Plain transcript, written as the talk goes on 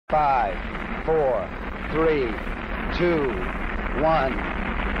5, 4, 3, 2,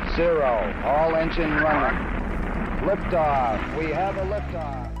 1, 0. All engine running. Liftoff. We have a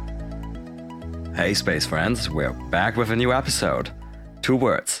liftoff. Hey space friends, we're back with a new episode. 2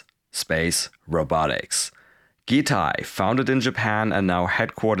 words, space robotics. Gitai, founded in Japan and now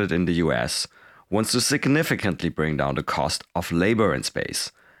headquartered in the US, wants to significantly bring down the cost of labor in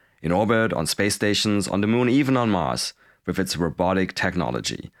space. In orbit, on space stations, on the moon, even on Mars, with its robotic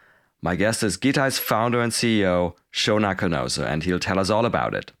technology. My guest is Gitai's founder and CEO, Nakanose, and he'll tell us all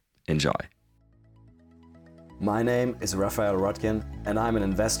about it. Enjoy. My name is Raphael Rodkin, and I'm an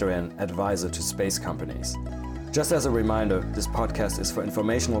investor and advisor to space companies. Just as a reminder, this podcast is for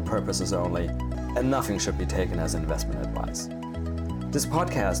informational purposes only, and nothing should be taken as investment advice. This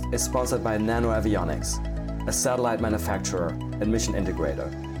podcast is sponsored by NanoAvionics, a satellite manufacturer and mission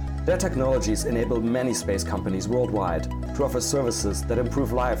integrator. Their technologies enable many space companies worldwide to offer services that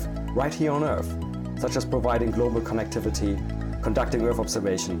improve life right here on Earth, such as providing global connectivity, conducting Earth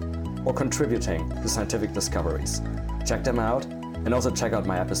observation, or contributing to scientific discoveries. Check them out, and also check out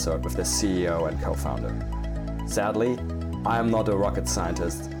my episode with the CEO and co-founder. Sadly, I am not a rocket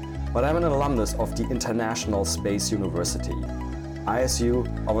scientist, but I'm an alumnus of the International Space University. ISU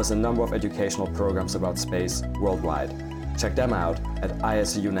offers a number of educational programs about space worldwide. Check them out at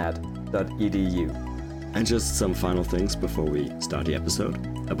isunet.edu. And just some final things before we start the episode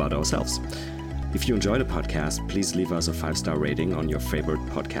about ourselves. If you enjoy the podcast, please leave us a 5-star rating on your favorite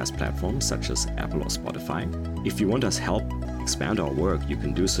podcast platforms such as Apple or Spotify. If you want us help expand our work, you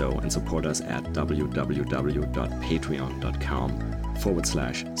can do so and support us at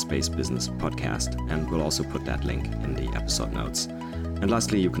www.patreon.com/Space Business Podcast, and we'll also put that link in the episode notes. And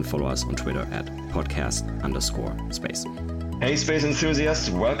lastly, you can follow us on Twitter at podcast_space. Hey space enthusiasts,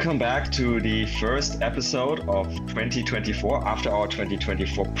 welcome back to the first episode of 2024 after our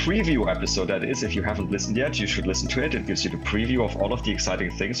 2024 preview episode. That is, if you haven't listened yet, you should listen to it. It gives you the preview of all of the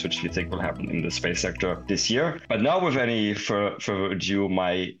exciting things which we think will happen in the space sector this year. But now, with any further ado,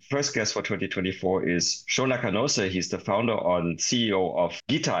 my first guest for 2024 is Nakanose. He's the founder and CEO of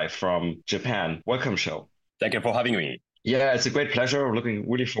Gitai from Japan. Welcome, Sho. Thank you for having me. Yeah, it's a great pleasure. We're looking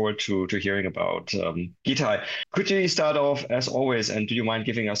really forward to hearing about Gitai. Could you start off, as always, and do you mind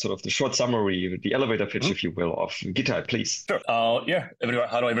giving us sort of the short summary, the elevator pitch, if you will, of Gitai, please? Sure.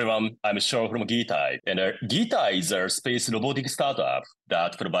 Hello, everyone. I'm Sean from Gitai. And Gitai is a space robotics startup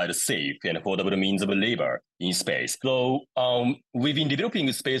that provides safe and affordable means of labor in space. So we've been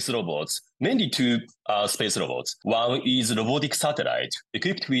developing space robots, mainly 2 space robots. One is robotic satellite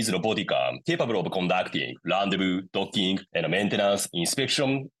equipped with robotic arm, capable of conducting rendezvous, docking, and maintenance,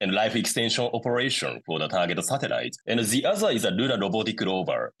 inspection, and life extension operation for the target satellite. And the other is a lunar robotic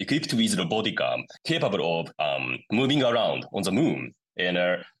rover equipped with robotic arm, capable of moving around on the moon and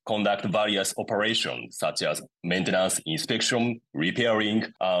conduct various operations such as maintenance, inspection, repairing,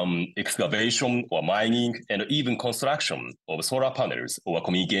 excavation or mining, and even construction of solar panels or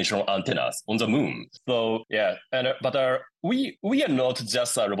communication antennas on the moon. So we are not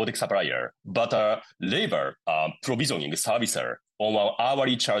just a robotic supplier, but a labor provisioning servicer on our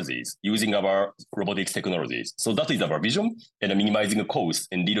hourly charges using our robotics technologies. So that is our vision, and minimizing the cost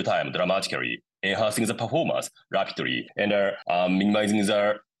in real time dramatically, enhancing the performance rapidly, and minimizing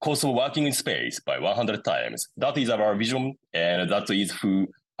the cost of working in space by 100 times. That is our vision, and that is who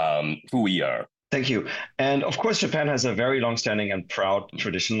we are. Thank you. And of course, Japan has a very long-standing and proud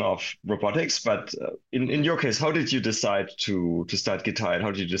tradition of robotics. But in your case, how did you decide to start Gitai? And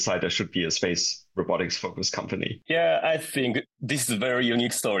how did you decide there should be a space robotics-focused company? Yeah, I think this is a very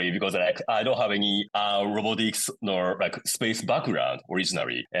unique story because I don't have any robotics nor space background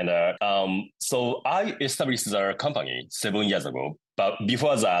originally. And so I established the company 7 years ago. But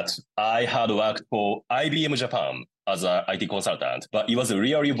before that, I had worked for IBM Japan as an IT consultant, but it was a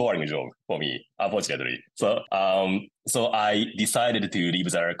really boring job for me, unfortunately. So I decided to leave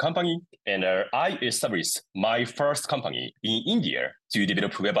the company, and I established my first company in India to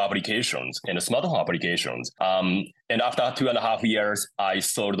develop web applications and smartphone applications. And after 2.5 years, I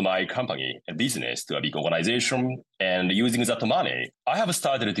sold my company and business to a big organization. And using that money, I have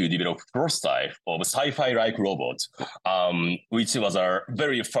started to develop prototype of sci-fi-like robot, which was our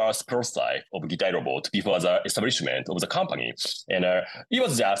very first prototype of Gitai robot before the establishment of the company. And it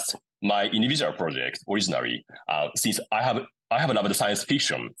was just my individual project originally, since I have loved science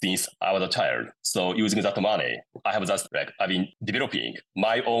fiction since I was a child. So using that money, I've been developing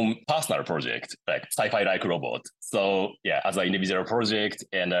my own personal project, like sci-fi-like robot. So yeah, as an individual project,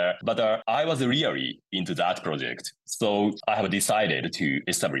 and but I was really into that project. So I have decided to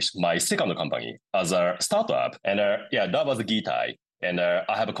establish my second company as a startup, and that was Gitai. and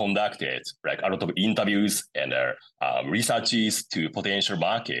I have conducted like a lot of interviews and researches to potential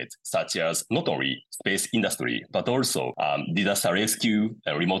markets, such as not only space industry, but also disaster rescue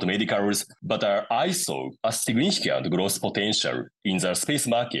and remote medicals. But I saw a significant growth potential in the space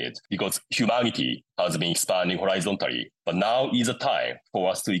market because humanity has been expanding horizontally. But now is the time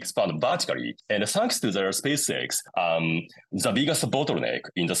for us to expand vertically. And thanks to the SpaceX, the biggest bottleneck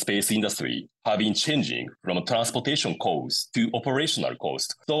in the space industry have been changing from transportation costs to operational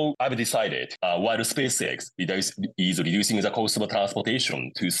cost. So I've decided while SpaceX is reducing the cost of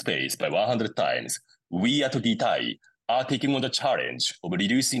transportation to space by 100 times, we at Gitai are taking on the challenge of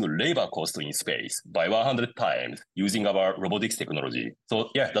reducing labor cost in space by 100 times using our robotics technology. So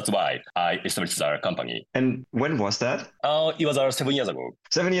yeah, that's why I established our company. And when was that? It was 7 years ago.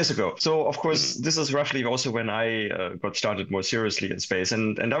 7 years ago. So of course, this is roughly also when I got started more seriously in space.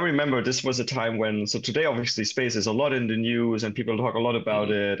 And I remember this was a time when, so today obviously space is a lot in the news and people talk a lot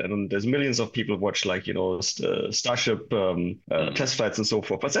about it. And there's millions of people watch like, Starship test flights and so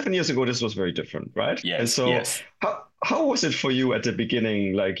forth. But 7 years ago, this was very different, right? Yes, and so yes. How was it for you at the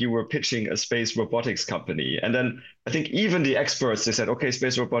beginning? Like you were pitching a space robotics company, and then I think even the experts, they said, okay,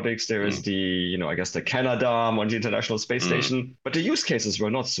 space robotics, there is the, I guess the Canadarm on the International Space Station, but the use cases were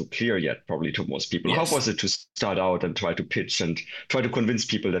not so clear yet, probably to most people. Yes. How was it to start out and try to pitch and try to convince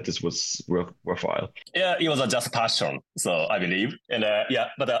people that this was worthwhile? Yeah, it was just passion, so I believe. And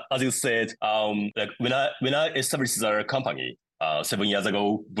but as you said, like when I established our company, 7 years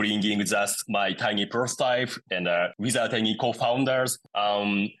ago, bringing just my tiny prototype and without any co-founders,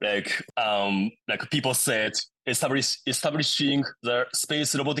 like people said, establishing the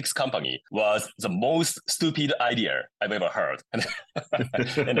space robotics company was the most stupid idea I've ever heard.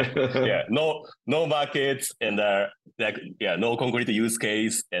 No markets and no concrete use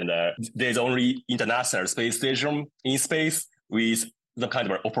case, and there's only International Space Station in space with the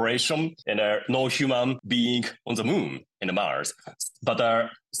kind of operation and no human being on the moon and Mars. But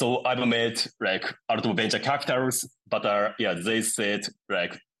so I've met like a lot of venture capitals, but they said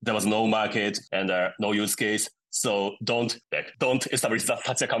like there was no market and no use case. So don't establish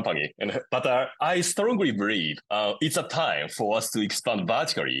such a company. But I strongly believe it's a time for us to expand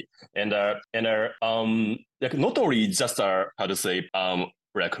vertically and not only just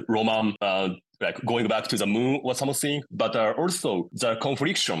like Roman like going back to the moon or something, but also the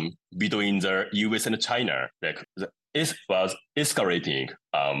confliction between the US and China was escalating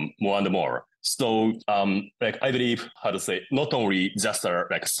more and more. So I believe not only just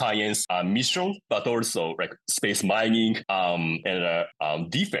like science mission, but also like space mining and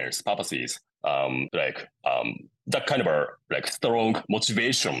defense purposes. That kind of like strong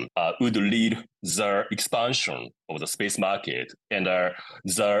motivation would lead the expansion of the space market, and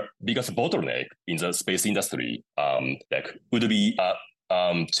the biggest bottleneck in the space industry would be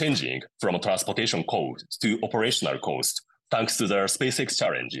changing from transportation cost to operational cost thanks to the SpaceX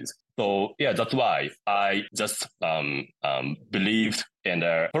challenges. So yeah, that's why I just believed, and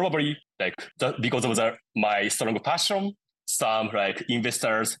probably because of my strong passion, some like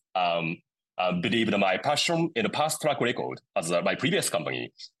investors believed my passion and past track record as my previous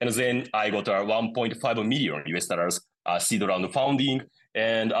company. And then I got $1.5 million seed round funding,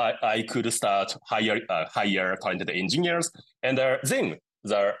 and I could start hire talented engineers. And then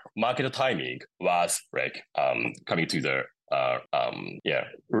the market timing was coming to the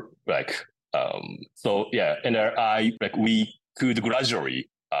we could gradually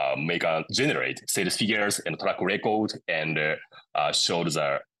generate sales figures and track record and showed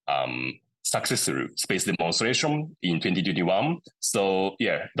the successful space demonstration in 2021. So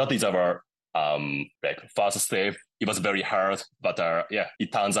yeah, that is our first step. It was very hard, but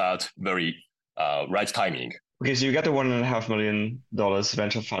it turns out very right timing. Okay, so you got the $1.5 million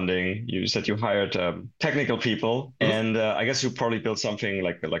venture funding. You said you hired technical people, and I guess you probably built something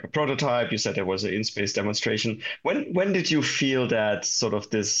like a prototype. You said there was an in-space demonstration. When did you feel that sort of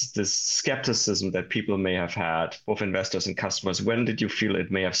this skepticism that people may have had, both investors and customers? When did you feel it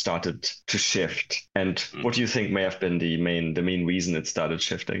may have started to shift? And what do you think may have been the main reason it started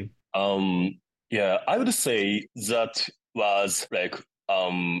shifting? I would say that was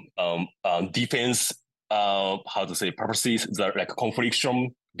defense. Purposes, the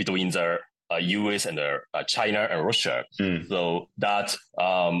confliction between the US and China and Russia. So that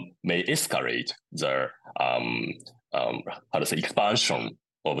may escalate the expansion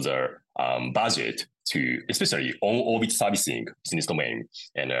of the budget to especially on-orbit servicing business domain,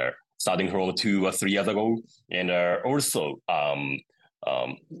 and starting from 2 or 3 years ago, and also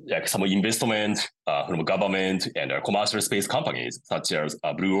some investment from government and commercial space companies such as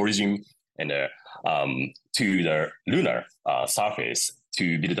Blue Origin and to the lunar surface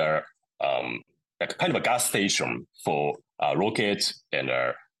to build a like kind of a gas station for rocket and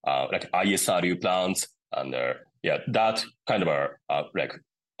like ISRU plants and that kind of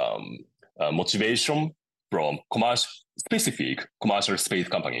motivation from specific commercial space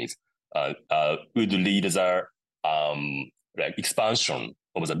companies would lead the like expansion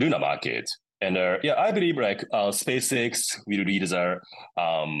of the lunar market. And I believe like SpaceX will lead the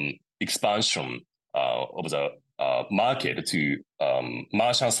expansion of the market to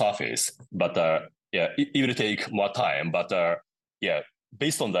Martian surface. But it will take more time. But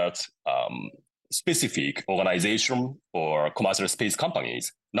based on that, specific organization or commercial space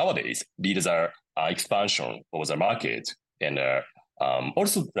companies nowadays lead the expansion of the market. And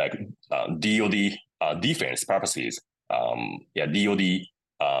also like DoD defense purposes, DoD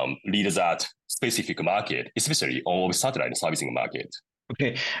lead that specific market, especially on satellite servicing market.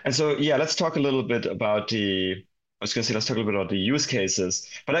 Okay, and so let's talk a little bit about let's talk a little bit about the use cases.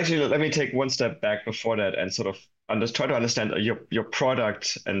 But actually, let me take one step back before that and sort of try to understand your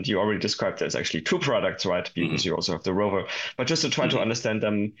product. And you already described there's actually two products, right? Because you also have the rover. But just to try to understand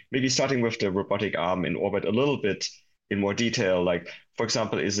them, maybe starting with the robotic arm in orbit a little bit in more detail. Like, for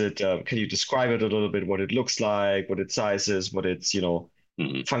example, is it? Can you describe it a little bit? What it looks like, what its size is, what its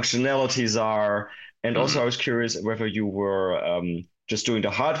functionalities are, and also I was curious whether you were just doing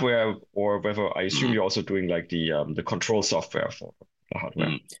the hardware or whether I assume you're also doing like the control software for the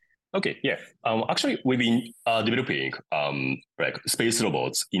hardware. Okay, yeah. Actually, we've been developing like space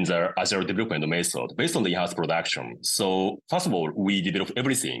robots in the agile development method based on the in-house production. So first of all, we develop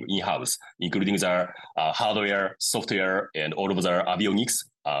everything in-house, including the hardware, software, and all of the avionics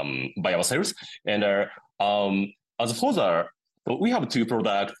by ourselves. And as for the we have two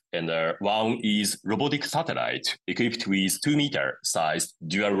products, and one is robotic satellite equipped with 2-meter sized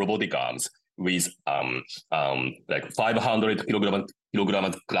dual robotic arms with like 500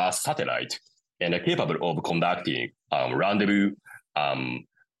 kilogram class satellite and capable of conducting rendezvous,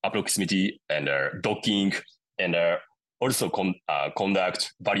 proximity, and docking, and also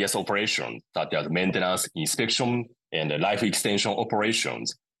conduct various operations such as maintenance, inspection, and life extension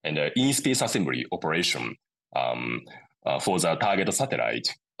operations, and in-space assembly operation for the target satellite.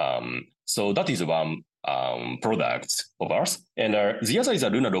 So that is one product of ours. And the other is a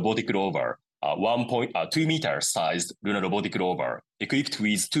lunar robotic rover, 2-meter sized lunar robotic rover equipped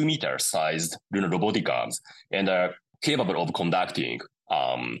with 2-meter sized lunar robotic arms and capable of conducting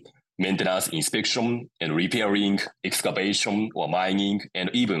maintenance, inspection, and repairing, excavation or mining,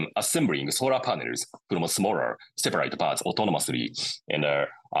 and even assembling solar panels from smaller separate parts autonomously. And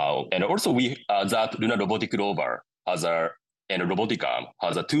also that lunar robotic rover has and robotic arm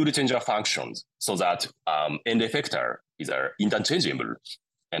has a tool changer functions so that end effector is interchangeable.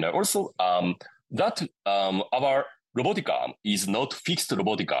 And also that our robotic arm is not fixed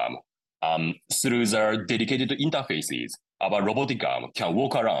robotic arm. Through the dedicated interfaces, our robotic arm can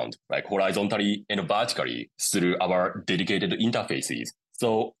walk around like horizontally and vertically through our dedicated interfaces.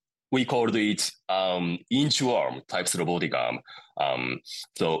 So we called it inch-worm types robotic arm.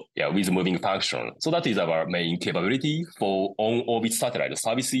 With moving function. So that is our main capability for on-orbit satellite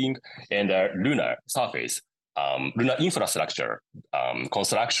servicing and lunar surface, lunar infrastructure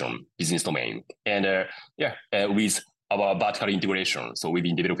construction business domain. And with our vertical integration. So we've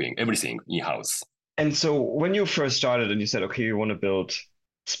been developing everything in-house. And so when you first started and you said, okay, you want to build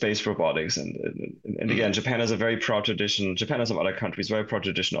space robotics, and again, Japan has a very proud tradition. Japan and some other countries very proud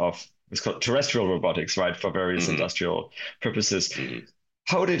tradition of it's called terrestrial robotics, right, for various industrial purposes.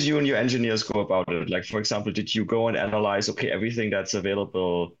 How did you and your engineers go about it? Like, for example, did you go and analyze, okay, everything that's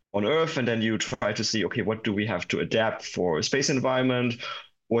available on Earth, and then you try to see, okay, what do we have to adapt for a space environment?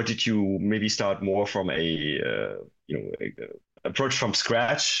 Or did you maybe start more from a approach from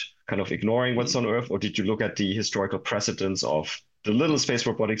scratch, kind of ignoring what's on Earth? Or did you look at the historical precedents of the little space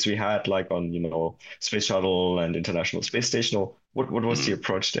robotics we had, like on, Space Shuttle and International Space Station? Or what was the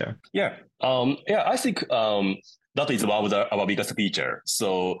approach there? I think that is one of our biggest feature.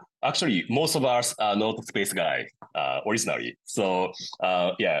 So actually, most of us are not space guy originally. So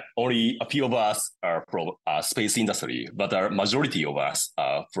only a few of us are from space industry, but a majority of us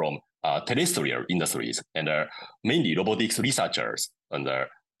are from terrestrial industries and mainly robotics researchers and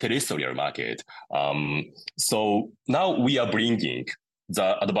terrestrial market. So now we are bringing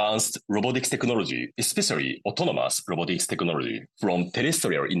the advanced robotics technology, especially autonomous robotics technology, from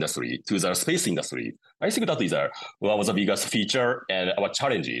terrestrial industry to the space industry. I think that is one of the biggest feature and our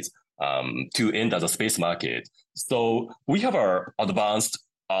challenges to enter the space market. So we have our advanced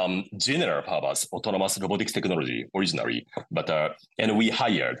general purpose autonomous robotics technology originally, but and we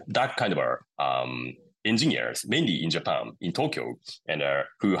hired that kind of engineers mainly in Japan, in Tokyo, and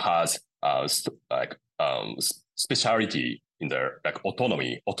who has specialty in their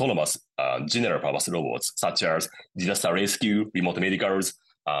autonomous general purpose robots such as disaster rescue, remote medicals,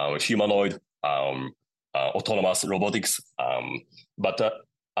 humanoid, autonomous robotics.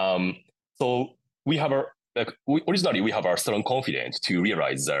 So we have originally we have a strong confidence to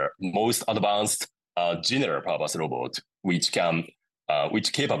realize the most advanced general purpose robot which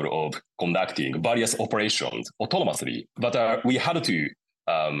capable of conducting various operations autonomously. But we had to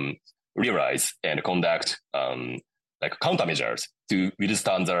realize and conduct countermeasures to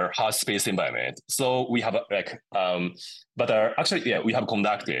withstand the harsh space environment. So we have we have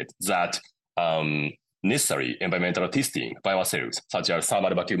conducted that necessary environmental testing by ourselves, such as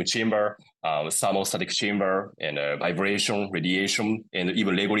thermal vacuum chamber, thermostatic chamber, and vibration, radiation, and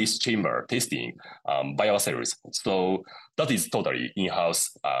even rigorous chamber testing by ourselves. So that is totally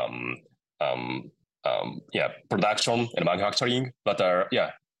in-house production and manufacturing.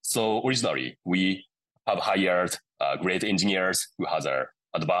 So originally we have hired great engineers who has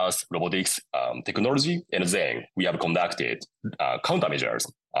advanced robotics technology, and then we have conducted countermeasures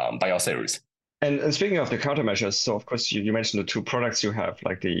by ourselves. And speaking of the countermeasures, so of course you mentioned the two products you have,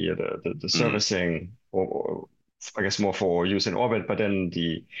 like the servicing, or I guess more for use in orbit, but then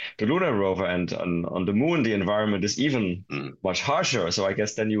the lunar rover, and on the moon the environment is even much harsher. So I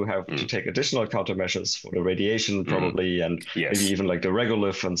guess then you have to take additional countermeasures for the radiation probably, and maybe even like the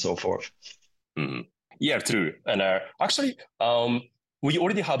regolith and so forth. Yeah, true. And actually, we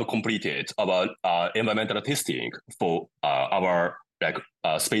already have completed our environmental testing for our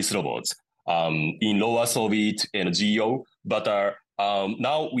space robots in low Earth orbit and GEO, but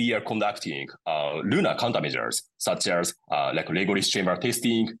now we are conducting lunar countermeasures such as rigorous chamber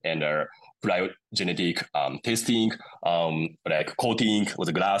testing and cryogenetic testing, coating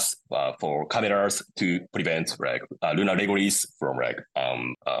with glass for cameras to prevent lunar regolith from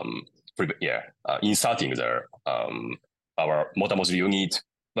inserting our motor module unit.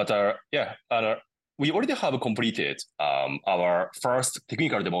 But we already have completed our first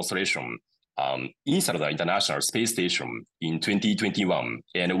technical demonstration inside the International Space Station in 2021,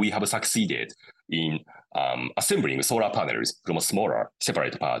 and we have succeeded in assembling solar panels from smaller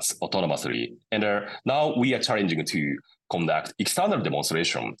separate parts autonomously. And now we are challenging to conduct external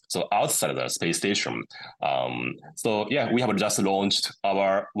demonstration, so outside the space station. We have just launched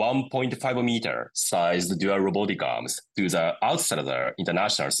our 1.5 meter sized dual robotic arms to the outside of the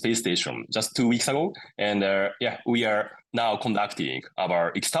International Space Station just 2 weeks ago. And we are now conducting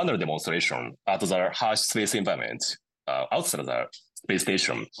our external demonstration at the harsh space environment outside of the space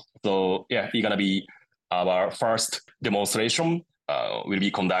station. So it's gonna be our first demonstration will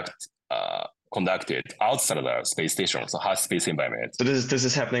be conducted outside of the space station, so harsh space environment. So this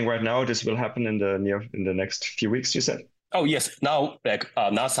is happening right now. This will happen in the next few weeks, you said? Oh yes. Now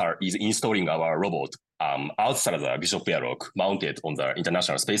NASA is installing our robot outside of the Bishop Airlock, mounted on the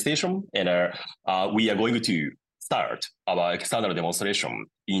International Space Station, and we are going to start our external demonstration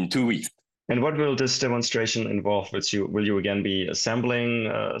in 2 weeks. And what will this demonstration involve? Will you again be assembling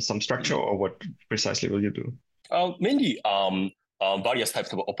some structure, or what precisely will you do? Mainly various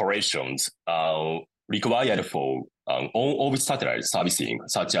types of operations required for on-orbit satellite servicing,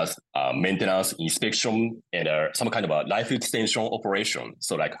 such as maintenance, inspection, and some kind of a life extension operation.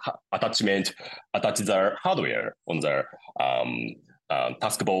 So attach the hardware on the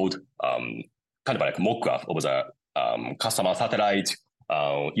task board, kind of like mock-up of the customer satellite,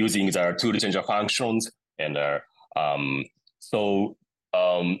 using the tool changer functions. And that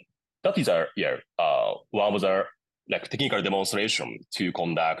is one of the technical demonstration to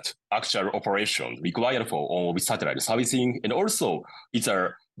conduct actual operations required for on-orbit satellite servicing. And also it's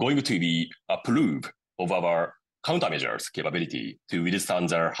going to be a proof of our countermeasures capability to withstand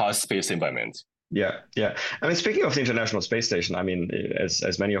the harsh space environment. Yeah. I mean, speaking of the International Space Station, I mean,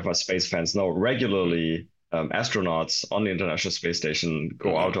 as many of us space fans know, regularly astronauts on the International Space Station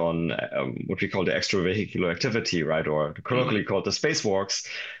go out on what we call the extravehicular activity, right? Or colloquially called the spacewalks.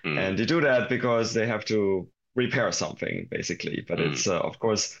 And they do that because they have to repair something, basically. But it's of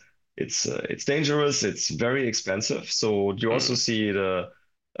course it's dangerous. It's very expensive. So do you also see the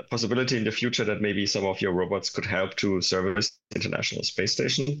possibility in the future that maybe some of your robots could help to service the International Space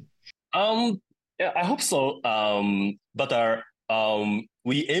Station? Yeah, I hope so. But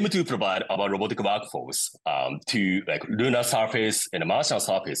we aim to provide our robotic workforce to lunar surface and Martian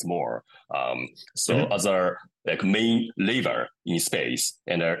surface more. As a main labor in space,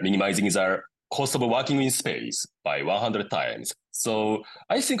 and minimizing the cost of working in space by 100 times. So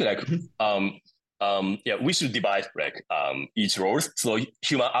I think like we should divide like each roles. So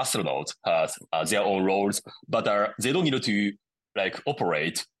human astronaut has their own roles, but they don't need to like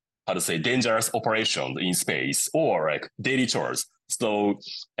operate how to say dangerous operations in space or like daily chores. So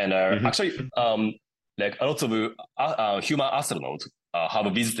and actually like a lot of human astronauts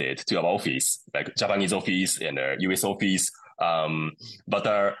have visited to our office, like Japanese office and US office.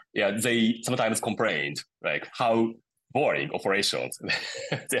 But they sometimes complained like how boring operations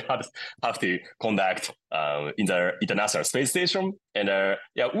they have to conduct in the International Space Station. And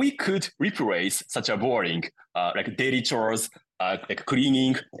we could replace such a boring like daily chores, like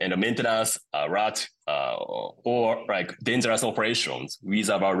cleaning and maintenance, or like dangerous operations with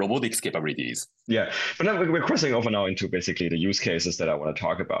our robotics capabilities. Yeah, but now we're crossing over now into basically the use cases that I want to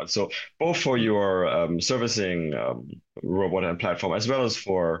talk about. So both for your servicing robot and platform, as well as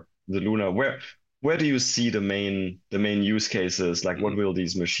for the Luna, where do you see the main use cases? Like what will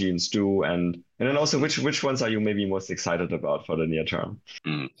these machines do, and then also which ones are you maybe most excited about for the near term?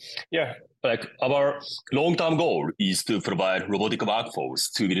 Yeah, like our long-term goal is to provide robotic workforce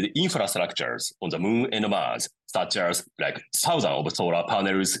to build infrastructures on the moon and Mars, such as like thousands of solar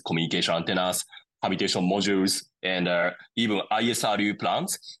panels, communication antennas, habitation modules, and even ISRU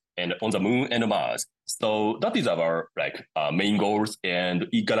plants, and on the moon and Mars. So that is our like main goals, and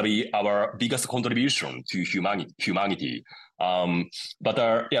it's gonna be our biggest contribution to humanity. But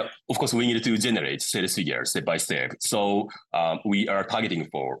of course, we need to generate sales figures step by step. So we are targeting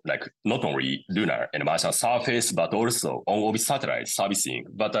for like not only lunar and Martian surface, but also on-orbit satellite servicing.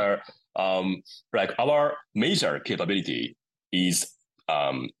 But like our major capability is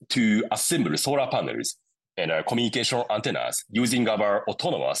to assemble solar panels and communication antennas using our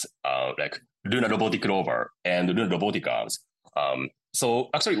autonomous like lunar robotic rover and lunar robotic arms. So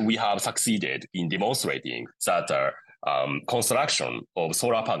actually, we have succeeded in demonstrating that construction of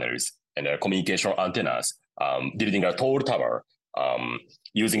solar panels and communication antennas, building a tall tower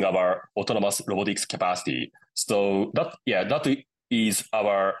using our autonomous robotics capacity. So that is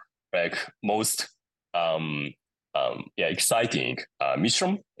our like most exciting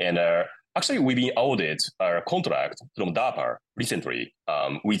mission. And actually, we've been awarded a contract from DARPA recently,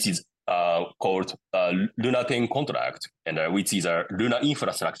 which is called Luna 10 contract, and which is a lunar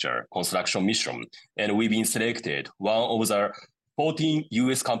infrastructure construction mission. And we've been selected one of the 14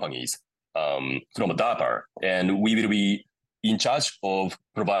 US companies from DARPA, and we will be in charge of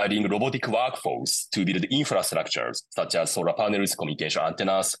providing robotic workforce to build infrastructures such as solar panels, communication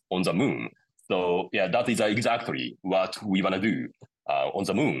antennas on the moon. So that is exactly what we want to do on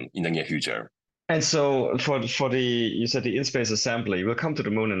the moon in the near future. And so for the, you said the in-space assembly, we'll come to the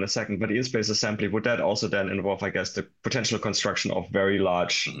moon in a second, but the in-space assembly, would that also then involve, I guess, the potential construction of very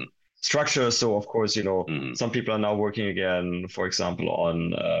large structures? So of course, some people are now working again, for example,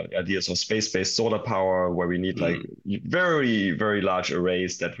 on ideas of space-based solar power, where we need like very, very large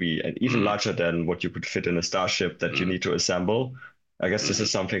arrays that and even larger than what you could fit in a Starship that you need to assemble. I guess this is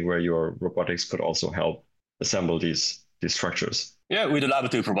something where your robotics could also help assemble these structures. Yeah, we'd love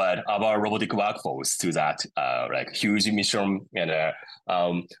to provide our robotic workforce to that like huge mission. And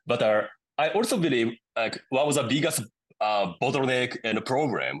but I also believe like one of the biggest bottleneck and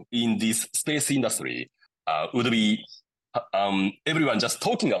problem in this space industry would be everyone just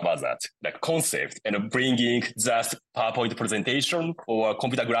talking about that like concept and bringing just PowerPoint presentation or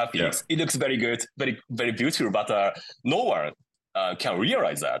computer graphics. Yeah. It looks very good, very, very beautiful, but no one can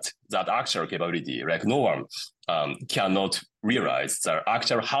realize that actual capability. Like no one cannot realize the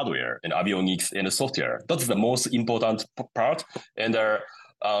actual hardware and avionics and software. That's the most important part. And of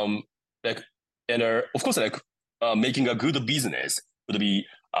course, making a good business would be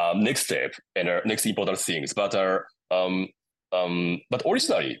next step and next important things. But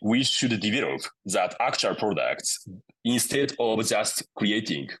originally, we should develop that actual products instead of just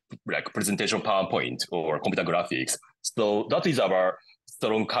creating like presentation PowerPoint or computer graphics. So that is our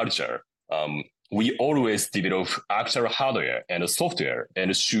strong culture. We always develop actual hardware and software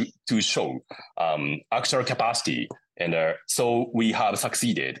and to show actual capacity. And so we have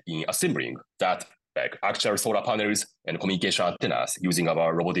succeeded in assembling that like actual solar panels and communication antennas using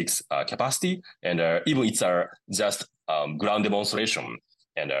our robotics capacity. And even it's just ground demonstration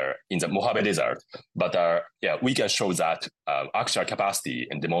and in the Mojave Desert. But we can show that actual capacity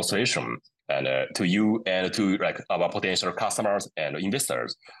and demonstration and to you and to like our potential customers and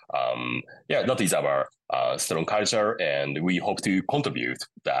investors. That is our strong culture, and we hope to contribute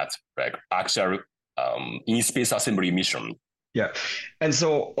that like actual in-space assembly mission. Yeah, and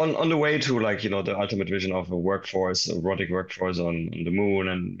so on the way to like the ultimate vision of a workforce, a robotic workforce on the moon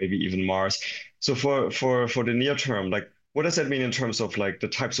and maybe even Mars. So for the near term, like what does that mean in terms of like the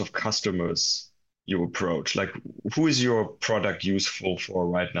types of customers you approach? Like, who is your product useful for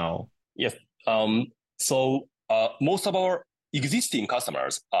right now? Yes. So most of our existing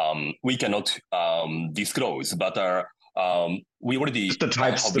customers, we cannot disclose, but we already Just the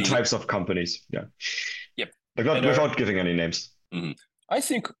have been. types of companies. Yeah. Yep. Like not, And, without giving any names. I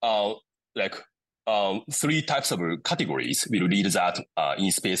think like three types of categories will lead that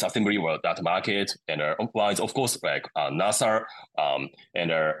in space assembly or that market. And one is, of course, like NASA.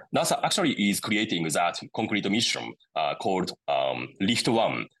 And NASA actually is creating that concrete mission called Lift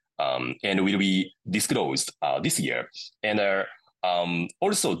One, and will be disclosed this year. And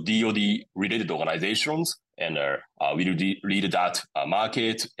also DoD related organizations and will lead that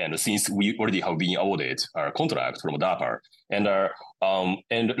market. And since we already have been awarded a contract from DARPA,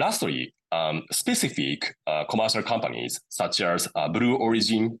 and lastly, specific commercial companies such as Blue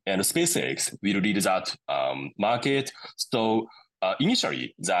Origin and SpaceX will lead that market. So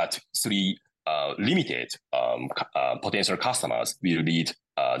initially, that three limited potential customers will lead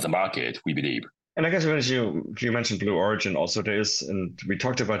the market, we believe. And I guess when you mentioned Blue Origin, also there is, and we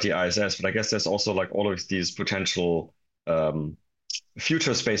talked about the ISS, but I guess there's also like all of these potential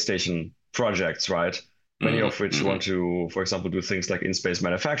future space station projects, right? Many of which want to, for example, do things like in-space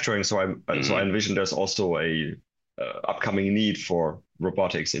manufacturing. So I envision there's also a upcoming need for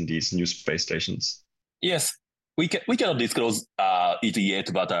robotics in these new space stations. Yes, we cannot disclose it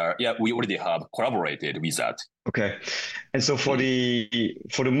yet, but yeah, we already have collaborated with that. Okay, and so for the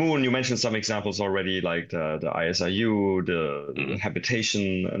moon, you mentioned some examples already, like the ISRU, the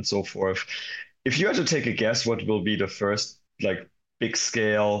habitation, and so forth. If you had to take a guess, what will be the first like big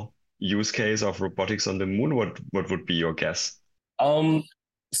scale use case of robotics on the moon? What would be your guess?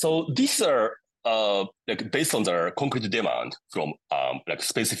 So these are like based on the concrete demand from like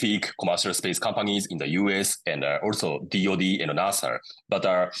specific commercial space companies in the US and also DoD and NASA. But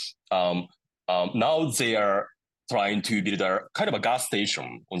now they are trying to build a kind of a gas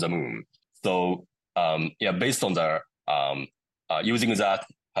station on the moon. So yeah, based on the using that,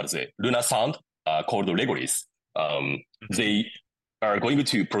 how to say, lunar sand called Legolis, they are going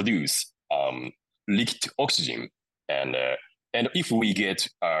to produce liquid oxygen, and if we get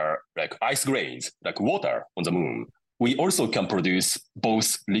like ice grains, like water on the moon, we also can produce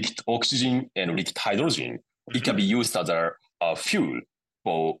both liquid oxygen and liquid hydrogen. It can be used as a fuel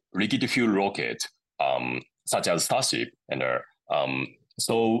for liquid fuel rocket, such as Starship. And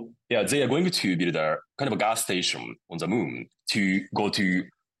so yeah, they are going to build a kind of a gas station on the moon to go to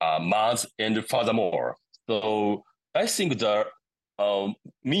Mars and furthermore. So I think the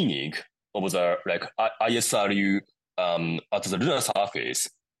meaning of the like ISRU at the lunar surface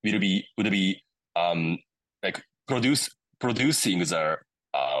would be like producing the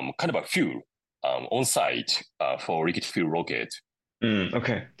kind of a fuel on site for liquid fuel rocket.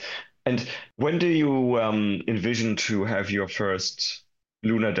 Okay. And when do you envision to have your first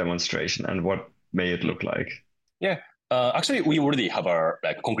lunar demonstration, and what may it look like? Yeah, actually, we already have a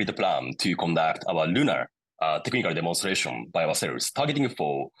like concrete plan to conduct our lunar technical demonstration by ourselves, targeting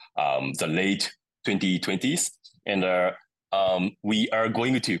for the late 2020s. And we are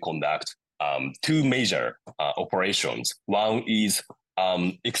going to conduct two major operations. One is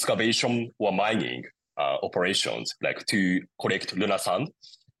excavation or mining operations, like to collect lunar sand.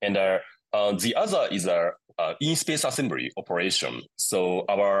 And the other is a in-space assembly operation. So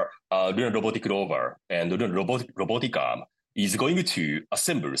our lunar robotic rover and lunar robotic arm is going to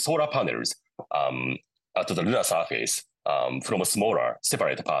assemble solar panels at the lunar surface from smaller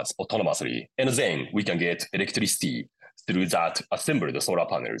separate parts autonomously. And then we can get electricity through that assembled solar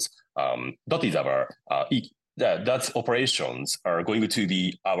panels. That is our, that operations are going to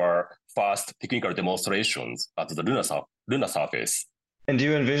be our first technical demonstrations at the lunar surface. And do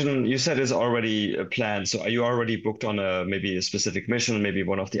you envision, you said it's already planned, so are you already booked on maybe a specific mission, maybe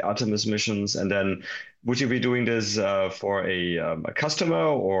one of the Artemis missions? And then would you be doing this for a customer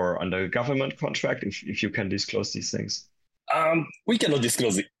or under a government contract, if you can disclose these things? We cannot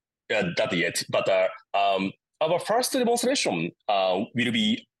disclose that yet, but our first demonstration will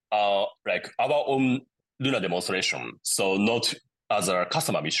be like our own lunar demonstration. So not as a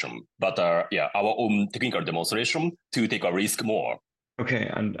customer mission, but yeah, our own technical demonstration to take a risk more. Okay,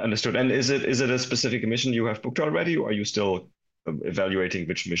 understood. And is it a specific mission you have booked already, or are you still evaluating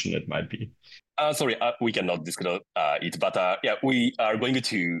which mission it might be? Sorry, we cannot disclose it, but yeah, we are going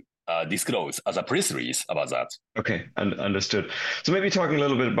to disclose as a press release about that. Okay, understood. So maybe talking a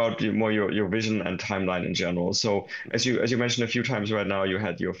little bit about your vision and timeline in general. So as you mentioned a few times right now, you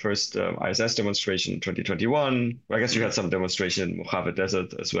had your first ISS demonstration in 2021. I guess you had some demonstration in Mojave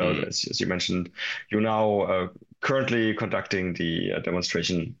Desert as well, as you mentioned. You're now currently conducting the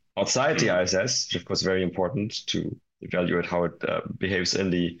demonstration outside the ISS, which of course is very important to evaluate how it behaves in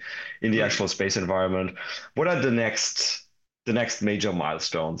the actual space environment. What are the next major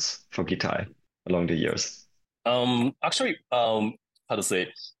milestones for Gitai along the years? Actually, how to say,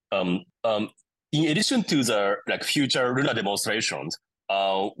 in addition to the future lunar demonstrations,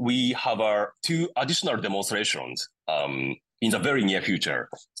 we have our two additional demonstrations in the very near future.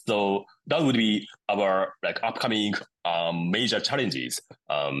 So that would be our upcoming major challenges.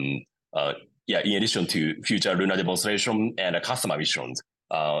 In addition to future lunar demonstration and customer missions.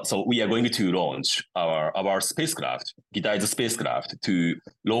 So we are going to launch our spacecraft, Gitai's spacecraft, to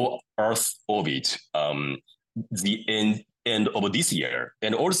low Earth orbit the end of this year.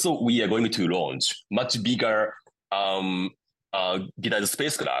 And also we are going to launch much bigger Gitai's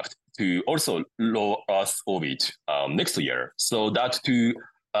spacecraft to also low Earth orbit next year. So that two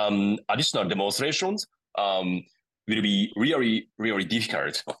additional demonstrations will be really, really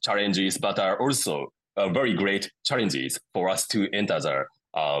difficult challenges, but are also very great challenges for us to enter the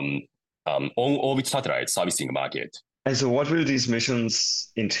on-orbit satellite servicing market. And so what will these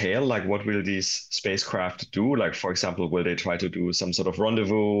missions entail? Like, what will these spacecraft do? Like, for example, will they try to do some sort of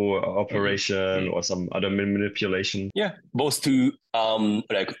rendezvous operation or some other manipulation? Yeah, both two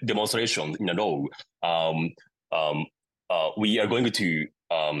demonstrations in a row. We are going to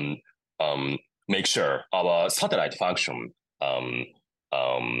make sure our satellite function.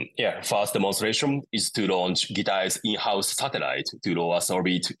 First demonstration is to launch Gitai's in-house satellite to low Earth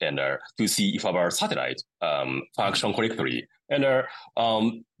orbit and to see if our satellite function correctly. And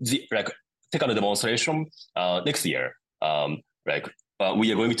the second demonstration next year,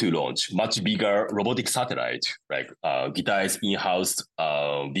 we are going to launch much bigger robotic satellite, Gitai's in-house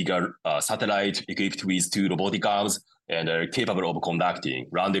bigger satellite equipped with two robotic arms and capable of conducting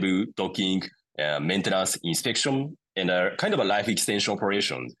rendezvous, docking, maintenance, inspection, and kind of a life extension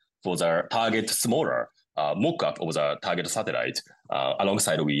operation for the target smaller mock-up of the target satellite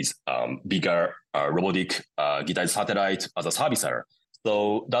alongside with bigger robotic Gitai satellite as a servicer.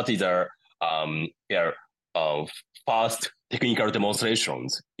 So that is our first technical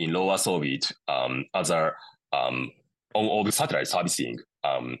demonstrations in low Earth orbit as a on-orbit satellite servicing.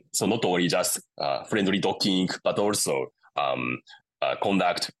 So not only just friendly docking, but also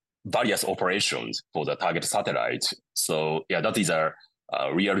conduct various operations for the target satellite. So that is a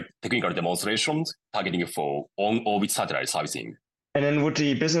real technical demonstrations targeting for on-orbit satellite servicing. And then would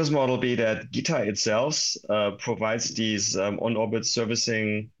the business model be that Gitai itself provides these on-orbit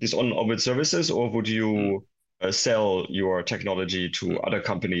services, or would you sell your technology to other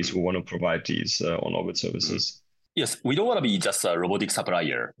companies who want to provide these on-orbit services? Yes, we don't want to be just a robotic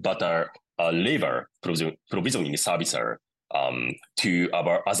supplier, but a labor provisioning servicer to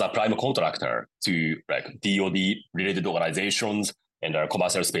as a prime contractor to DoD related organizations and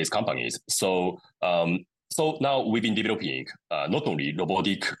commercial space companies. So now we've been developing not only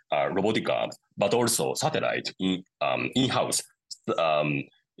robotic arms, but also satellite in-house. To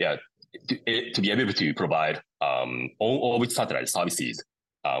be able to provide on-orbit satellite services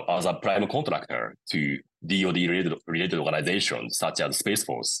as a prime contractor to DoD related organizations such as Space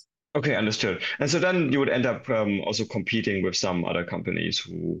Force. Okay, understood. And so then you would end up also competing with some other companies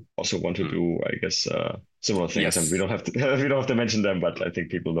who also want to do, I guess, similar things. Yes. And we don't have to mention them, but I think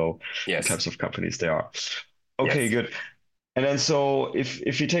people know Yes. the types of companies they are. Okay, Yes. good. And then so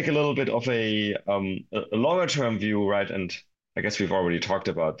if you take a little bit of a longer term view, right? And I guess we've already talked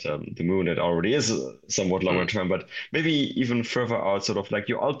about the moon. It already is somewhat longer term, but maybe even further out, sort of like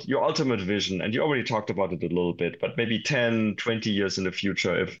your ultimate vision. And you already talked about it a little bit, but maybe 10, 20 years in the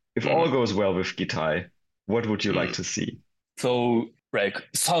future, if all goes well with Gitai, what would you like to see? So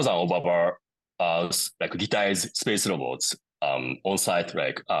thousands of our Gitai's space robots on site,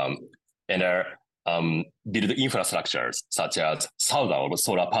 and build infrastructures such as thousands of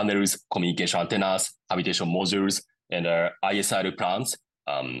solar panels, communication antennas, habitation modules, and ISR plants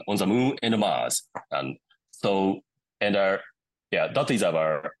on the moon and Mars. That is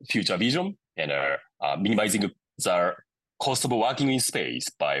our future vision, and minimizing the cost of working in space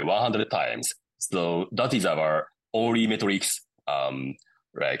by 100 times. So that is our only metrics,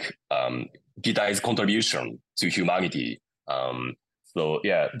 Gitai's contribution to humanity.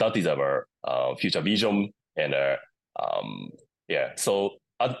 That is our future vision, and So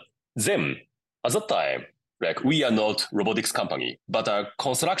at that time, we are not robotics company, but a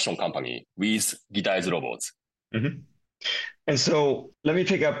construction company with Gitai's robots. Mm-hmm. And so let me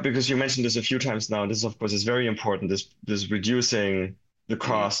pick up, because you mentioned this a few times now. This, of course, is very important. This reducing the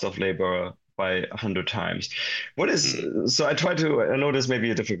cost of labor by 100 times. What is, so I know this may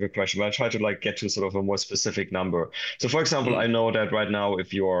be a difficult question, but I try to like get to sort of a more specific number. So for example, I know that right now,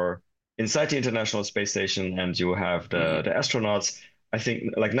 if you're inside the International Space Station and you have the astronauts, I think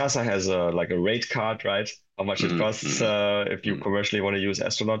like NASA has a rate card, right? How much it costs if you commercially want to use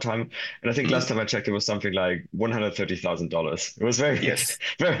astronaut time. And I think last time I checked, it was something like $130,000. It was very, Yes.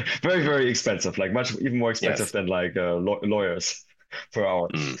 very, very, very expensive, like much even more expensive Yes. than like lawyers per hour.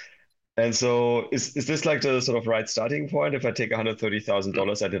 And so is this like the sort of right starting point? If I take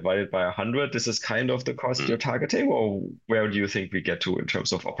 $130,000, I divide it by 100, this is kind of the cost you're targeting, or where do you think we get to in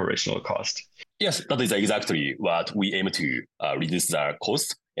terms of operational cost? Yes, that is exactly what we aim to reduce the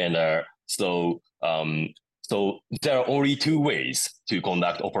cost. And so there are only two ways to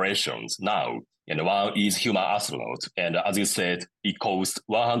conduct operations now. And one is human astronaut. And as you said, it costs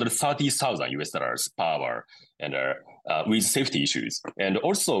 $130,000 per hour, and with safety issues. And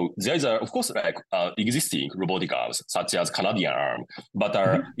also there is, of course, like existing robotic arms, such as Canadian arm, but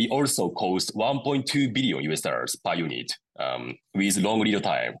it also costs $1.2 billion per unit with long lead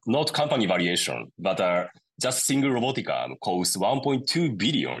time, not company variation, but just single robotic arm costs $1.2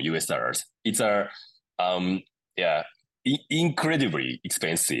 billion. It's incredibly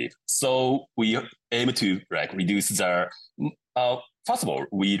expensive. So we aim to like reduce the first of all,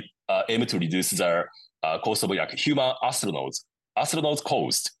 we aim to reduce the cost of like human astronauts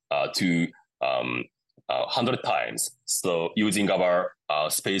cost to 100 times. So using our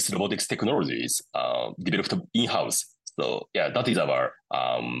space robotics technologies developed in-house. So yeah, that is our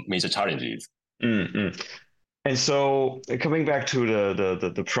major challenges. And so coming back to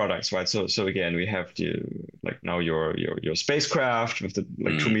the products, right? So again, we have like now your spacecraft with the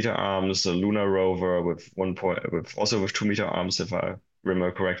like 2-meter arms, a lunar rover with 2-meter arms, if I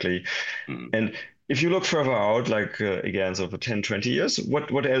remember correctly. And if you look further out, like again, sort of 10, 20 years,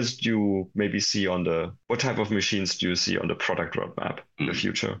 what else do you maybe see what type of machines do you see on the product roadmap in the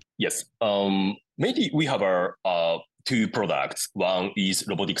future? Yes. Maybe we have our two products. One is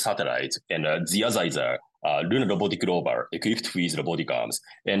robotic satellite, and the other is a lunar robotic rover equipped with robotic arms.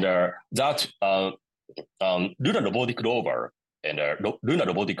 And that lunar robotic rover and lunar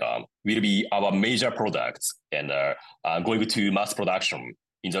robotic arm will be our major products, and going to mass production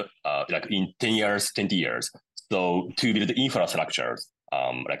in the like in 20 years. So to build infrastructure,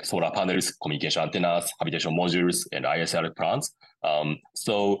 like solar panels, communication antennas, habitation modules, and ISR plants. I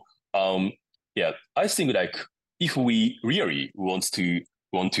think like if we really want to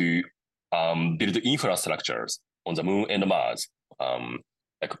build infrastructures on the moon and Mars,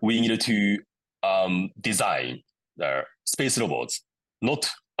 like we need to design the space robots not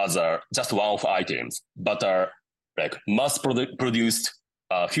as just one-off items, but like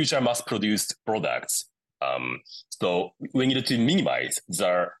future mass-produced products. So we need to minimize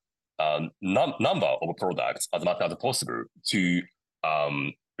the number of products as much as possible to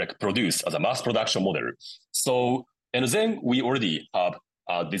like produce as a mass production model. So, and then we already have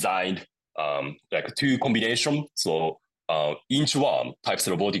designed like two combination. So inch worm types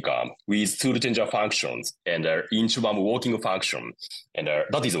robotic arm with tool changer functions and inch worm walking function. And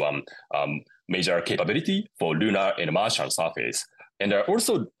that is one major capability for lunar and Martian surface. And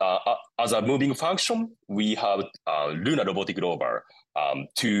also as a moving function, we have lunar robotic rover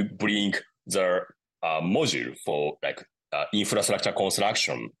to bring the module for like infrastructure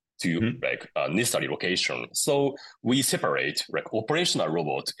construction to like necessary location. So we separate like operational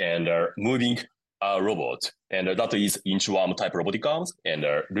robot and moving robot, and that is inch worm type robotic arms and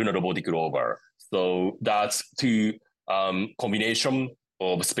lunar robotic rover. So that's two combination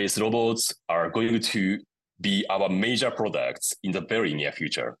of space robots are going to be our major products in the very near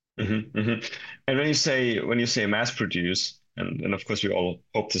future. And when you say mass produce, and of course we all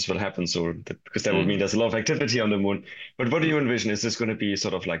hope this will happen, because that would mean there's a lot of activity on the moon. But what do you envision? Is this going to be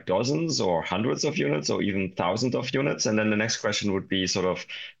sort of like dozens or hundreds of units or even thousands of units? And then the next question would be sort of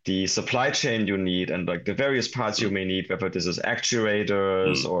the supply chain you need and like the various parts you may need, whether this is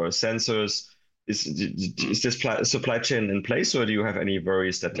actuators or sensors. Is this supply chain in place, or do you have any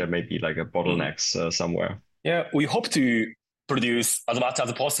worries that there may be like a bottlenecks somewhere? Yeah, we hope to produce as much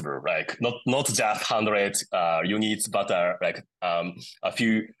as possible, like not just 100 units, but like a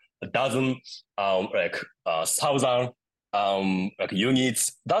few dozen, like 1,000 like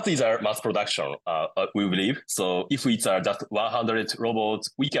units. That is our mass production, we believe. So if it's just 100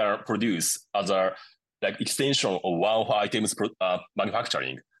 robots, we can produce as a like extension of one items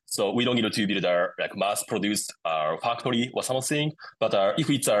manufacturing. So we don't need to build a like mass produced factory or something. But if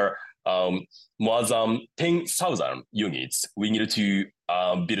it's more than 10,000 units, we need to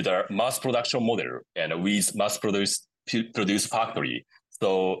build a mass production model and with mass produced factory.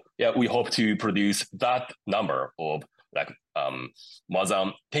 So yeah, we hope to produce that number of like more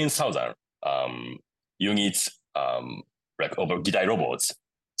than 10,000 units like of Gitai robots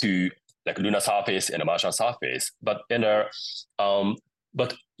to like lunar surface and Martian surface. But in order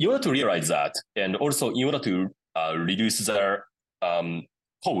to realize that, and also in order to reduce their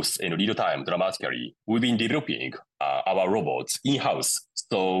cost and lead time dramatically, we've been developing our robots in-house.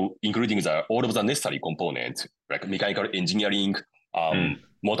 So including all of the necessary components, like mechanical engineering,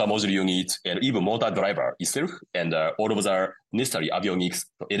 motor module unit, and even motor driver itself, and all of the necessary avionics,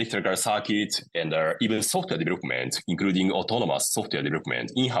 electrical circuit, and even software development, including autonomous software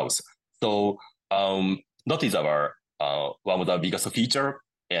development in-house. So that is our one of the biggest feature,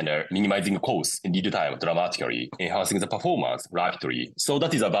 and minimizing costs and lead time dramatically, enhancing the performance rapidly. So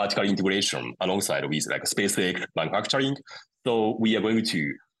that is a vertical integration alongside with like SpaceX manufacturing. So we are going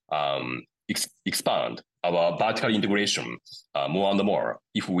to expand our vertical integration more and more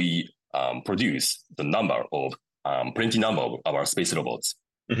if we produce the plenty number of our space robots.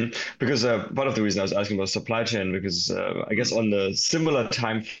 Mm-hmm. Because part of the reason I was asking about supply chain, because I guess on the similar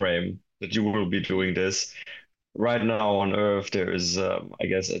time frame that you will be doing this, right now on Earth, there is, I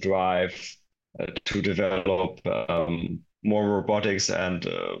guess, a drive to develop more robotics and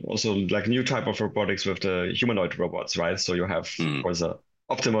also like new type of robotics with the humanoid robots, right? So you have, of course,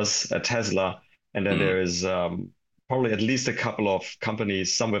 Optimus at Tesla, and then there is probably at least a couple of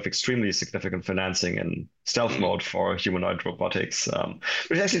companies, some with extremely significant financing and stealth mode for humanoid robotics.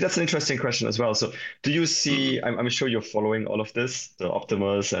 But actually, that's an interesting question as well. So do you see, I'm sure you're following all of this, the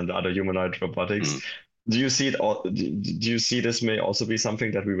Optimus and the other humanoid robotics. Do you see it? Do you see this may also be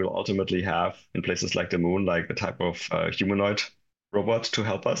something that we will ultimately have in places like the moon, like the type of humanoid robot to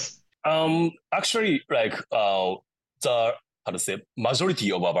help us? Actually, like the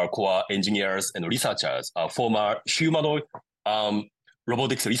majority of our core engineers and researchers are former humanoid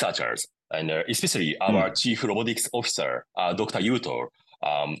robotics researchers, and especially our chief robotics officer, Dr. Yuto,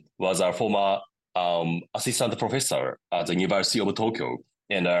 was a former assistant professor at the University of Tokyo,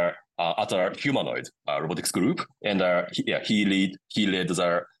 and at a humanoid robotics group, and he led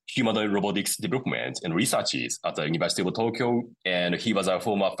the humanoid robotics development and researches at the University of Tokyo, and he was a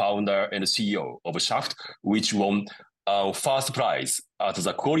former founder and CEO of Shaft, which won first prize at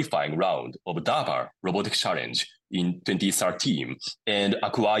the qualifying round of DARPA Robotics Challenge in 2013, and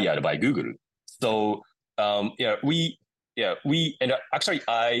acquired by Google. So we and actually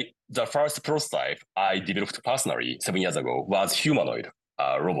the first prototype I developed personally 7 years ago was humanoid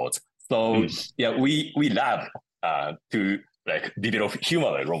robots. So we love to like develop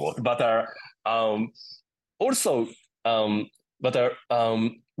humanoid robots, but also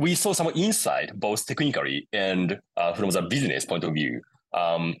we saw some insight both technically and from the business point of view.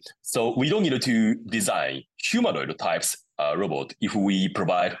 So we don't need to design humanoid types robot if we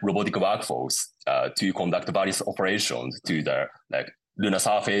provide robotic workforce to conduct various operations to the like lunar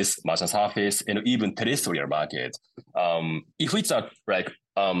surface, Martian surface, and even terrestrial market. If it's a like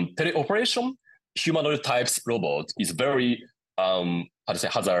teleoperation, humanoid types robot is very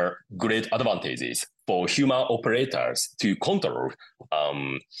has a great advantages for human operators to control.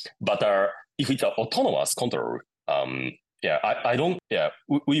 But if it's an autonomous control,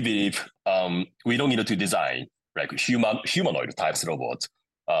 we believe we don't need to design like humanoid types robot.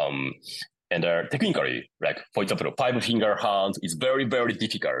 And technically, like for example, 5-finger hand is very, very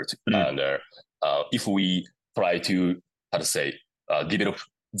difficult. And if we try to develop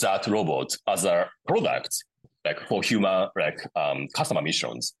that robot as a product, like for human customer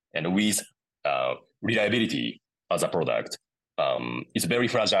missions, and with reliability as a product, it's very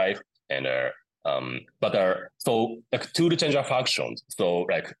fragile. And so like tool changer functions, so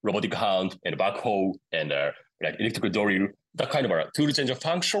like robotic hand and backhoe and like electrical drill, that kind of a tool changer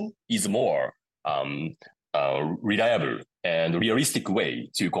function is more reliable and realistic way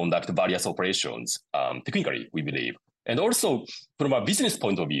to conduct various operations, technically, we believe. And also from a business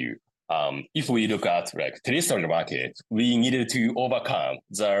point of view, if we look at like terrestrial market, we needed to overcome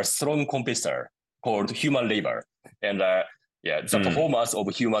the strong competitor called human labor. And the performance of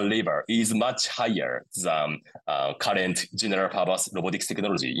human labor is much higher than current general purpose robotics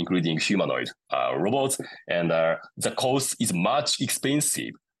technology, including humanoid robots. And the cost is much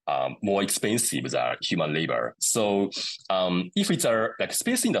expensive, more expensive than human labor. So if it's a like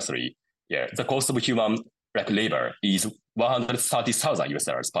space industry, the cost of human like labor is 130,000 US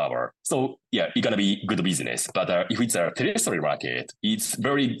dollars per hour. So it's gonna be good business. But if it's a terrestrial market, it's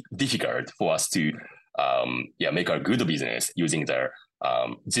very difficult for us to make a good business using the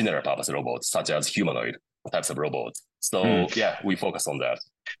general purpose robots, such as humanoid types of robots. So yeah, we focus on that.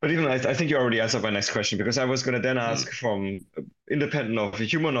 But even I think you already answered my next question, because I was going to then ask from independent of a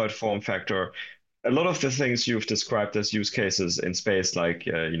humanoid form factor, a lot of the things you've described as use cases in space, like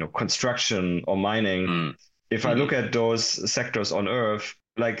construction or mining, if I look at those sectors on Earth,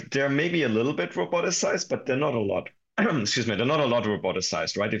 like they're maybe a little bit roboticized, but they're not a lot. Excuse me, they're not a lot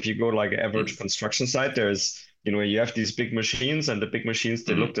roboticized, right? If you go like average construction site, there's you have these big machines, and the big machines,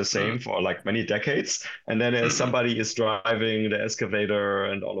 they look the same for like many decades. And then there's somebody is driving the excavator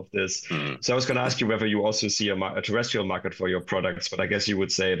and all of this. So I was going to ask you whether you also see a terrestrial market for your products, but I guess you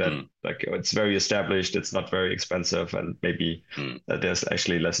would say that like it's very established, it's not very expensive, and maybe that there's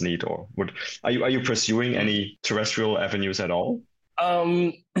actually less need. Or are you pursuing any terrestrial avenues at all?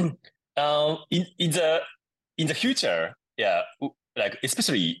 In the future, yeah, like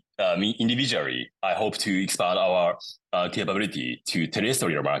especially me individually, I hope to expand our capability to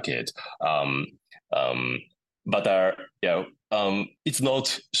terrestrial market. But it's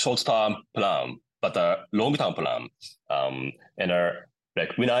not short-term plan, but a long-term plan.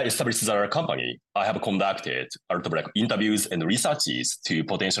 Like when I established our company, I have conducted a lot of like interviews and researches to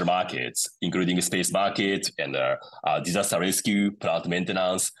potential markets, including space market and disaster rescue, plant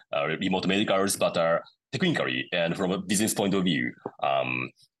maintenance, remote medicals, but technically and from a business point of view,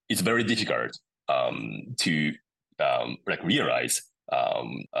 it's very difficult to like realize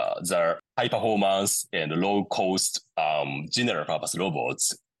the high performance and low cost general purpose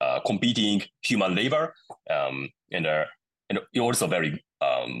robots competing human labor, and also very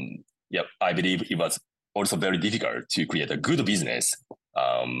I believe it was also very difficult to create a good business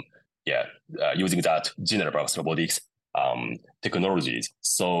using that general purpose robotics technologies.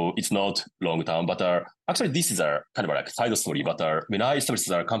 So it's not long term, but actually this is a kind of like side story. But when I established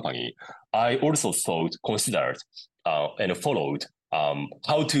our company, I also considered and followed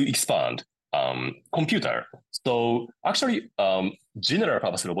how to expand computer. So actually, general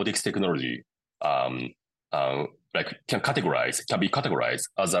purpose robotics technology like can be categorized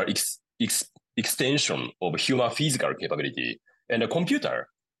as an extension of human physical capability, and a computer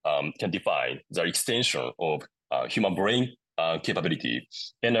can define the extension of human brain capability,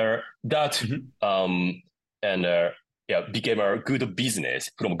 and that became a good business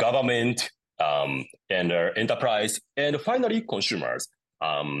from government and enterprise, and finally consumers,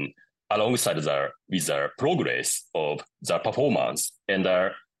 alongside with the progress of the performance and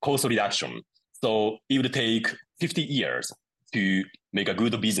cost reduction. So it would take 50 years to make a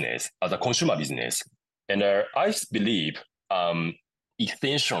good business as a consumer business. And I believe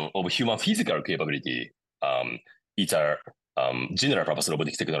extension of human physical capability is a general purpose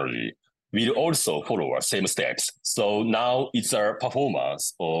robotics technology will also follow our same steps. So now it's a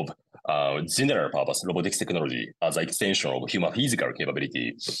performance of general purpose robotics technology as an extension of human physical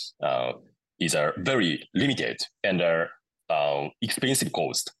capability is a very limited and expensive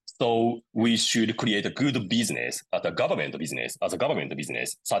cost. So we should create a good business as a government business,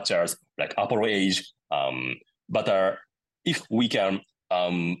 such as like Apollo Age. But if we can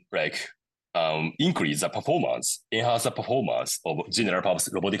increase the performance, enhance the performance of general purpose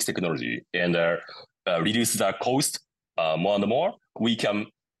robotics technology, and reduce the cost more and more, we can,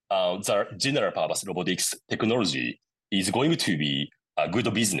 the general purpose robotics technology is going to be a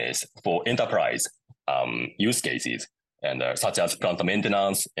good business for enterprise use cases, and such as plant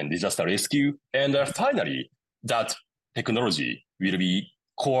maintenance and disaster rescue. And finally, that technology will be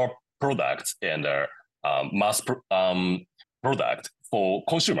core products and mass product for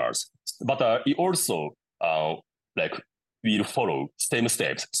consumers. But it also will follow same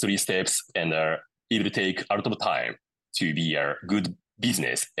steps, 3 steps, and it will take a lot of time to be a good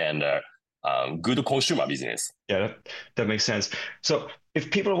business and good consumer business. Yeah, that makes sense. So if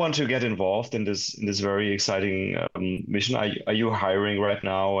people want to get involved in this very exciting mission, are you hiring right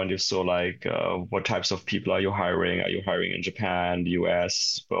now? And if so, what types of people are you hiring? Are you hiring in Japan, the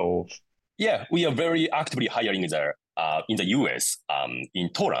US, both? Yeah, we are very actively hiring there in the US, in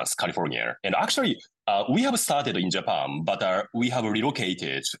Torrance, California. And actually, we have started in Japan, but we have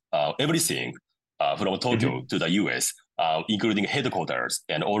relocated everything from Tokyo to the US, including headquarters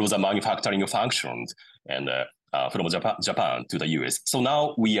and all of the manufacturing functions, and from Japan to the US. So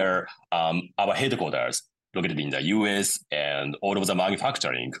now we are our headquarters located in the US, and all of the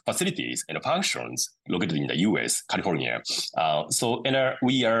manufacturing facilities and functions located in the US, California. And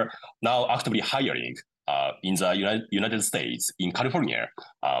we are now actively hiring in the United States, in California,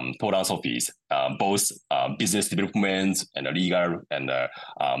 Torrance office, both business development and legal and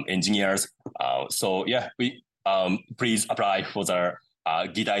engineers. So yeah, we please apply for the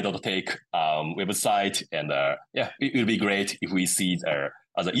Gitai.tech website, and it will be great if we see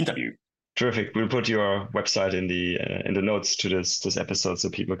as an interview. Terrific. We'll put your website in the notes to this episode so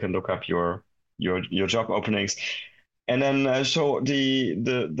people can look up your job openings. And then so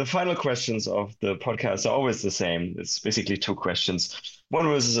the final questions of the podcast are always the same. It's basically two questions. One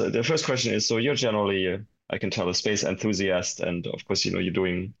was the first question is, so you're generally I can tell a space enthusiast, and of course you're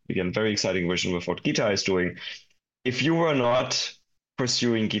doing again very exciting vision with what Gitai is doing. If you were not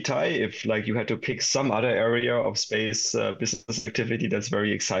pursuing Gitai, if like you had to pick some other area of space business activity that's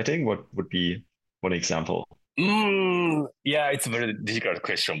very exciting, what would be one example? Yeah, it's a very difficult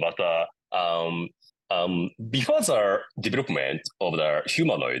question, but before the development of the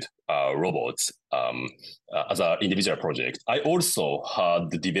humanoid robots as an individual project, I also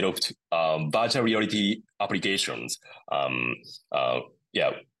had developed virtual reality applications.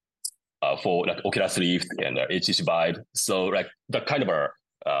 For like Oculus Rift and HTC Vive. So like the kind of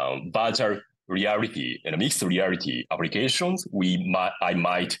virtual reality and mixed reality applications, I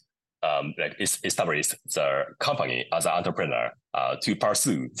might like establish the company as an entrepreneur to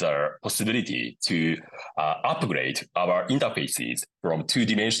pursue the possibility to upgrade our interfaces from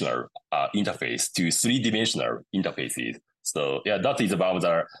two-dimensional interface to three-dimensional interfaces. So yeah, that is about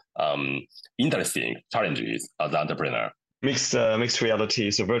the interesting challenges as an entrepreneur. Mixed reality,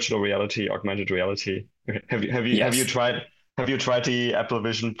 so virtual reality, augmented reality. Have you tried the Apple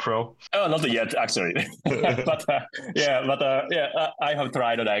Vision Pro? Oh, not yet, actually. but I have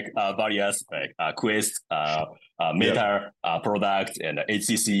tried like various like Quest, Meta products and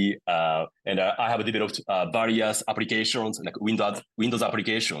HTC, and I have developed various applications like Windows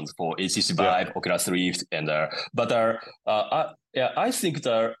applications for HTC Vive, Oculus Rift, and I think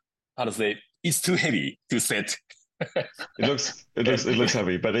it's too heavy to set. It looks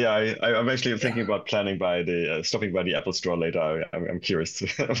heavy, but yeah, I'm actually thinking about stopping by the Apple Store later. I'm curious.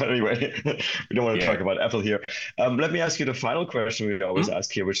 But anyway, we don't want to talk about Apple here. Let me ask you the final question we always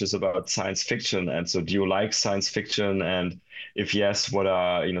ask here, which is about science fiction. And so, do you like science fiction? And if yes, what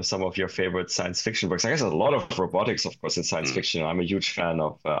are some of your favorite science fiction books? I guess there's a lot of robotics, of course, in science fiction. I'm a huge fan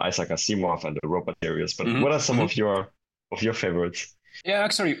of Isaac Asimov and the robot series. But what are some of your favorites? Yeah,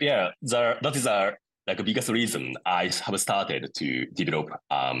 actually, that is like the biggest reason I have started to develop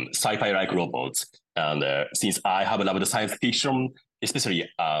sci-fi-like robots. And since I have loved science fiction, especially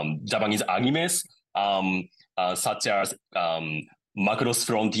Japanese animes, such as Macross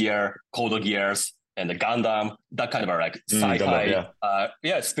Frontier, Code Geass, and the Gundam, that kind of like sci-fi,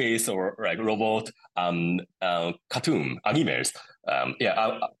 space or like robot cartoon animes.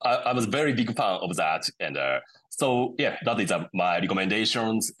 I was very big fan of that, and so that is my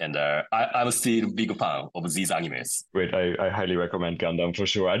recommendations, and I'm still a big fan of these animes. Great, I highly recommend Gundam for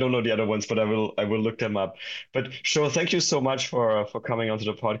sure. I don't know the other ones, but I will look them up. But sure, thank you so much for coming onto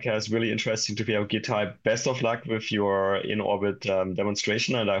the podcast. Really interesting to be at Gitai. Best of luck with your in-orbit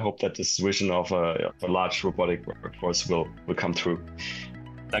demonstration, and I hope that this vision of a large robotic workforce will come through.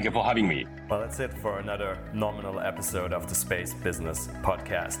 Thank you for having me. Well, that's it for another nominal episode of the Space Business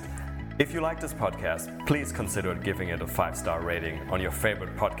Podcast. If you like this podcast, please consider giving it a 5-star rating on your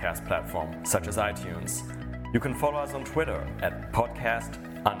favorite podcast platform, such as iTunes. You can follow us on Twitter at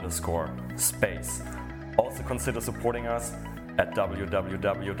podcast_space. Also consider supporting us at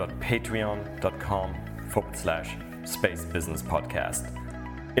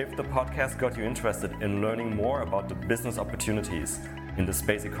www.patreon.com/spacebusinesspodcast. If the podcast got you interested in learning more about the business opportunities in the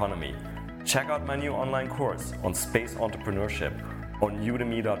space economy, check out my new online course on space entrepreneurship on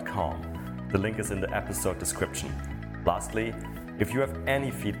udemy.com. The link is in the episode description. Lastly, if you have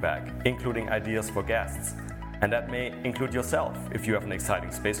any feedback, including ideas for guests, and that may include yourself if you have an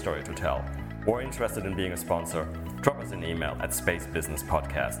exciting space story to tell, or interested in being a sponsor, drop us an email at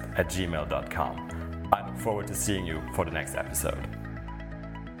spacebusinesspodcast@gmail.com. I look forward to seeing you for the next episode.